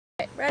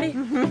Ready?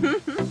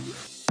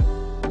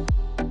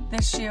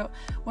 This shoot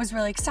was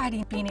really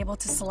exciting, being able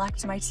to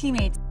select my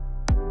teammates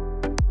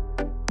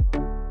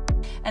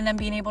and then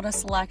being able to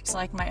select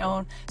like my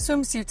own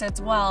swimsuits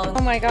as well.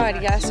 Oh my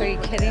god, yes, are you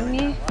kidding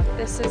me?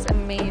 This is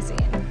amazing.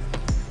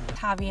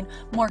 Having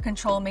more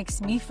control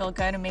makes me feel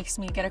good and makes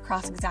me get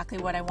across exactly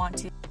what I want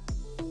to.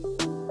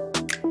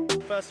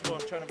 First of all,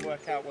 I'm trying to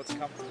work out what's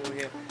comfortable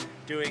here.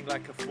 Doing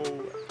like a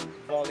full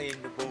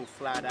volleying the ball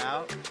flat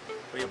out,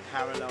 where you're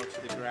parallel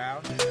to the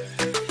ground.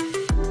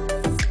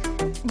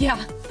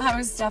 Yeah, I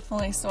was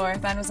definitely sore.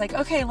 Ben was like,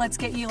 okay, let's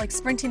get you like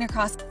sprinting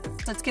across.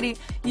 Let's get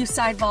you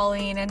side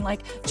volleying and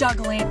like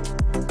juggling.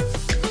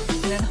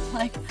 And I'm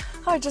like,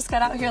 oh, I just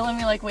got out here. Let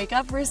me like wake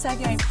up for a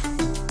second.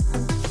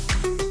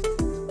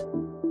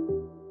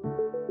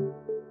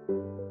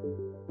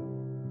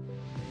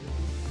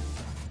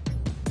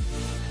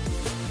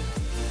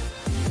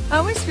 I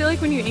always feel like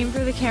when you aim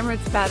for the camera,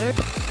 it's better.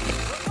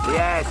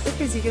 Yes.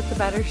 Because you get the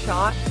better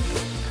shot.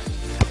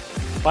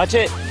 Watch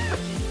it.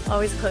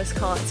 Always close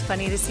call. It's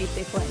funny to see if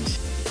they flinch.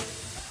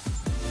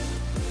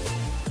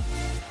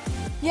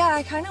 Yeah,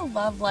 I kind of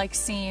love like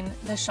seeing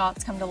the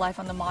shots come to life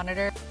on the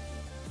monitor.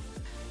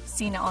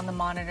 Seeing it on the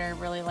monitor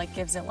really like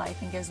gives it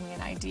life and gives me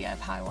an idea of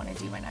how I want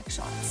to do my next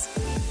shots.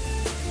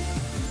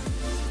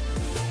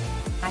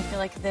 I feel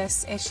like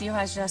this issue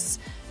has just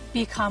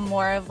become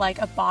more of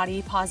like a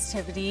body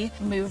positivity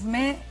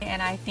movement,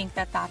 and I think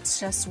that that's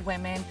just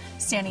women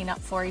standing up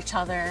for each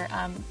other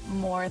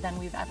more than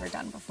we've ever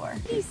done before.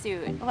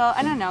 Suit. Well,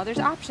 I don't know. There's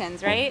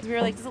options, right? We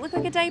were like, does it look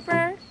like a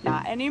diaper?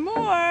 Not anymore.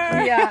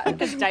 Yeah,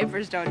 because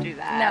diapers don't do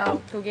that.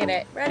 No, go get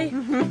it. Ready?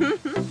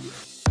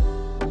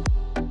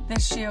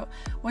 This shoot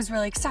was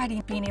really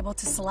exciting, being able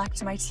to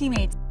select my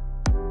teammates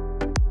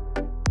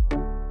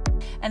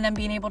and then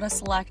being able to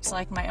select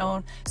like my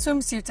own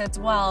swimsuits as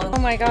well. Oh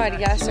my god,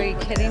 yes, are you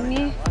kidding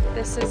me?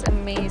 This is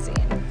amazing.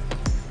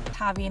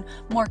 Having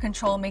more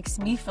control makes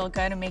me feel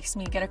good and makes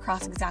me get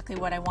across exactly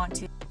what I want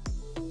to.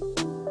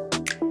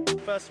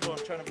 First of all,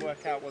 I'm trying to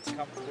work out what's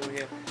comfortable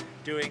here.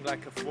 Doing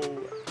like a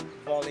full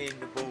volleying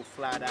the ball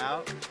flat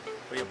out,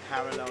 where you're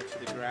parallel to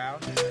the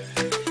ground.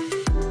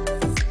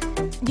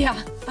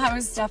 Yeah, I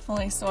was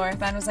definitely sore.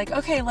 Ben was like,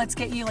 okay, let's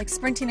get you like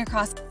sprinting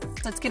across.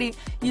 Let's get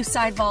you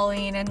side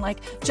volleying and like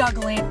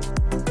juggling.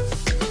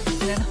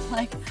 And I'm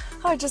like,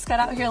 oh, I just got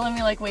out here. Let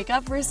me like wake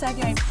up for a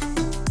second.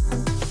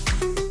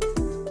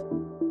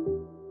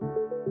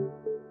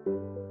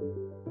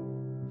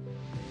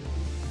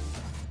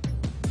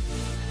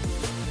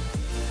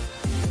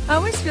 I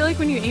always feel like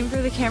when you aim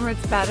for the camera,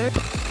 it's better.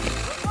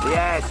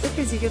 Yes.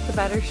 Because you get the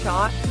better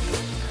shot.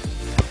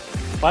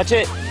 Watch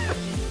it.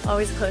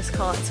 Always close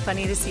call. It's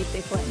funny to see if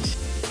they flinch.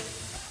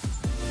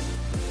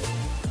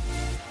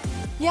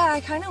 Yeah,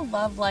 I kind of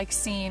love like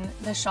seeing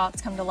the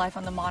shots come to life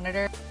on the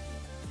monitor.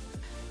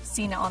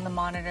 Seeing it on the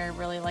monitor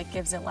really like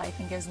gives it life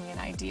and gives me an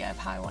idea of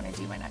how I want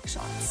to do my next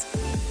shots.